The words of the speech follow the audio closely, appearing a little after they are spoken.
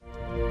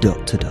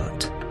Dot to Dot,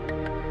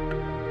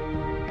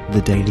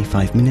 the daily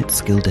 5-minute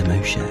skill demo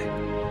show.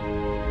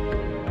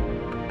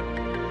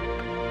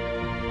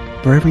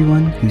 For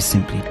everyone who's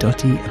simply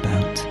dotty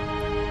about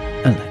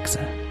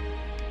Alexa.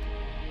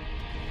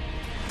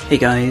 Hey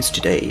guys,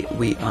 today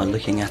we are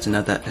looking at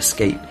another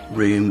escape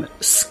room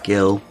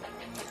skill.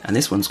 And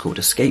this one's called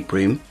Escape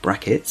Room,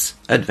 brackets,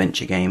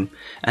 Adventure Game,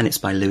 and it's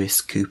by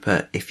Lewis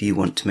Cooper if you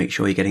want to make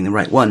sure you're getting the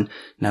right one.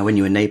 Now when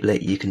you enable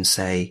it, you can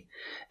say,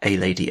 "Hey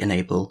lady,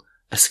 enable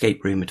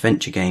Escape Room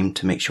Adventure Game"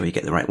 to make sure you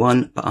get the right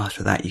one, but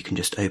after that you can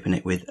just open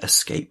it with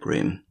Escape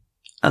Room.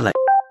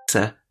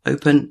 Alexa,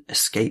 open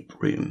Escape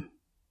Room.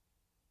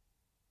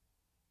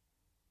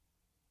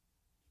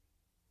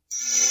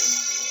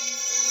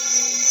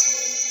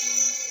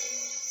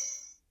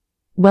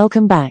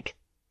 Welcome back.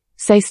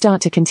 Say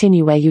start to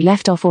continue where you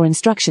left off or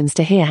instructions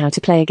to hear how to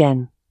play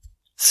again.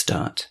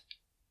 Start.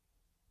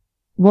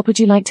 What would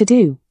you like to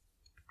do?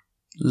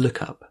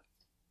 Look up.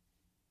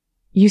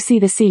 You see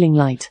the ceiling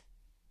light.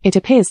 It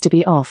appears to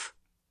be off.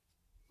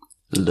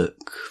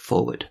 Look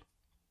forward.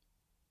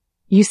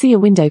 You see a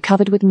window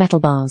covered with metal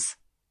bars.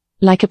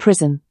 Like a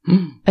prison.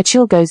 A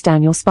chill goes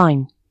down your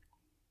spine.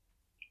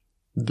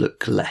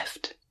 Look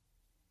left.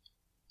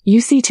 You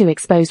see 2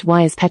 exposed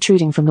wires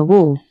protruding from the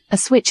wall, a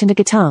switch and a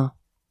guitar.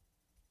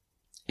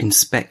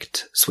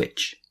 Inspect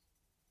switch.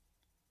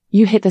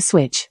 You hit the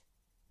switch.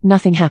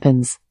 Nothing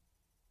happens.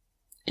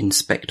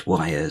 Inspect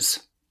wires.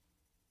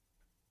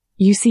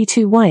 You see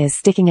 2 wires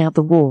sticking out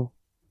the wall.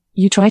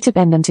 You try to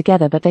bend them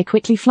together but they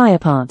quickly fly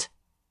apart.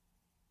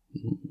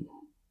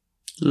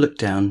 Look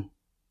down.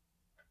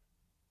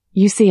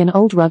 You see an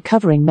old rug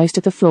covering most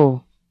of the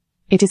floor.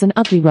 It is an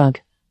ugly rug.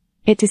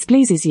 It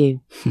displeases you.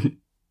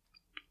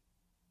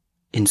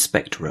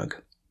 Inspect rug.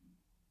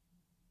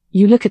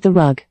 You look at the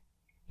rug.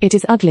 It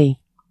is ugly.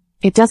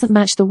 It doesn't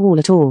match the wall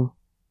at all.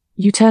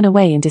 You turn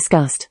away in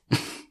disgust.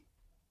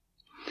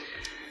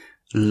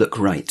 Look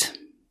right.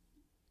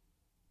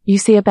 You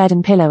see a bed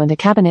and pillow and a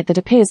cabinet that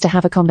appears to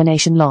have a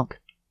combination lock.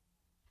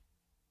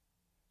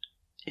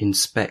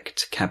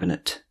 Inspect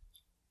cabinet.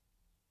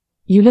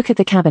 You look at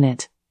the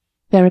cabinet.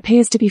 There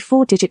appears to be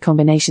 4-digit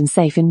combination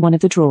safe in one of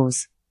the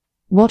drawers.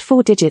 What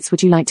 4 digits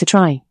would you like to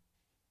try?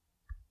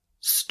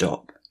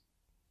 Stop.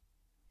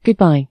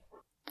 Goodbye.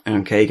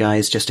 Okay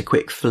guys, just a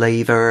quick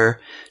flavour,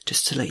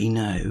 just to let you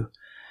know.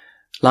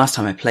 Last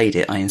time I played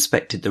it, I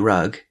inspected the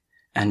rug,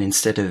 and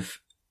instead of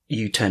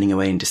you turning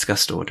away in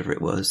disgust or whatever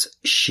it was,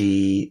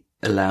 she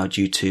allowed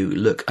you to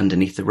look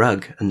underneath the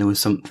rug, and there was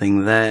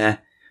something there.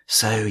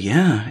 So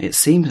yeah, it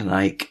seemed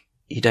like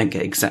you don't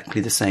get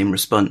exactly the same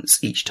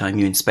response each time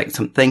you inspect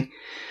something.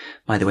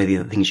 By the way, the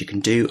other things you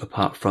can do,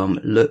 apart from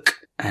look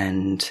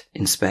and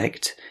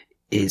inspect,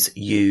 is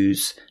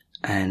use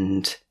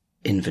and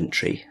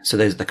inventory. So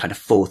those are the kind of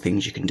 4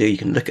 things you can do. You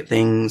can look at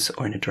things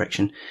or in a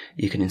direction.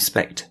 You can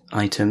inspect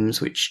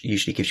items, which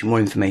usually gives you more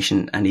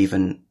information and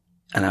even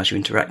allows you to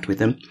interact with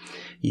them.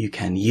 You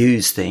can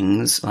use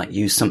things, like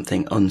use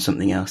something on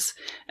something else,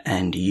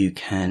 and you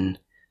can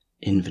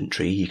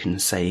inventory. You can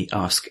say,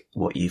 ask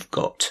what you've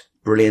got.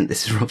 Brilliant.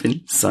 This is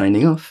Robin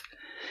signing off.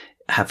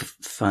 Have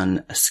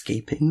fun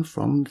escaping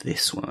from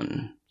this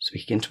one.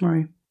 Speak again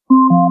tomorrow.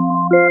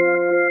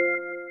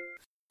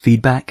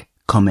 Feedback,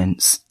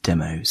 comments,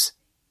 demos.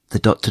 The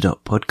Dot to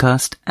Dot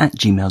podcast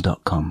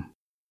 @gmail.com.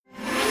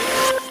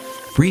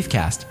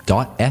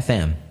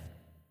 Briefcast.fm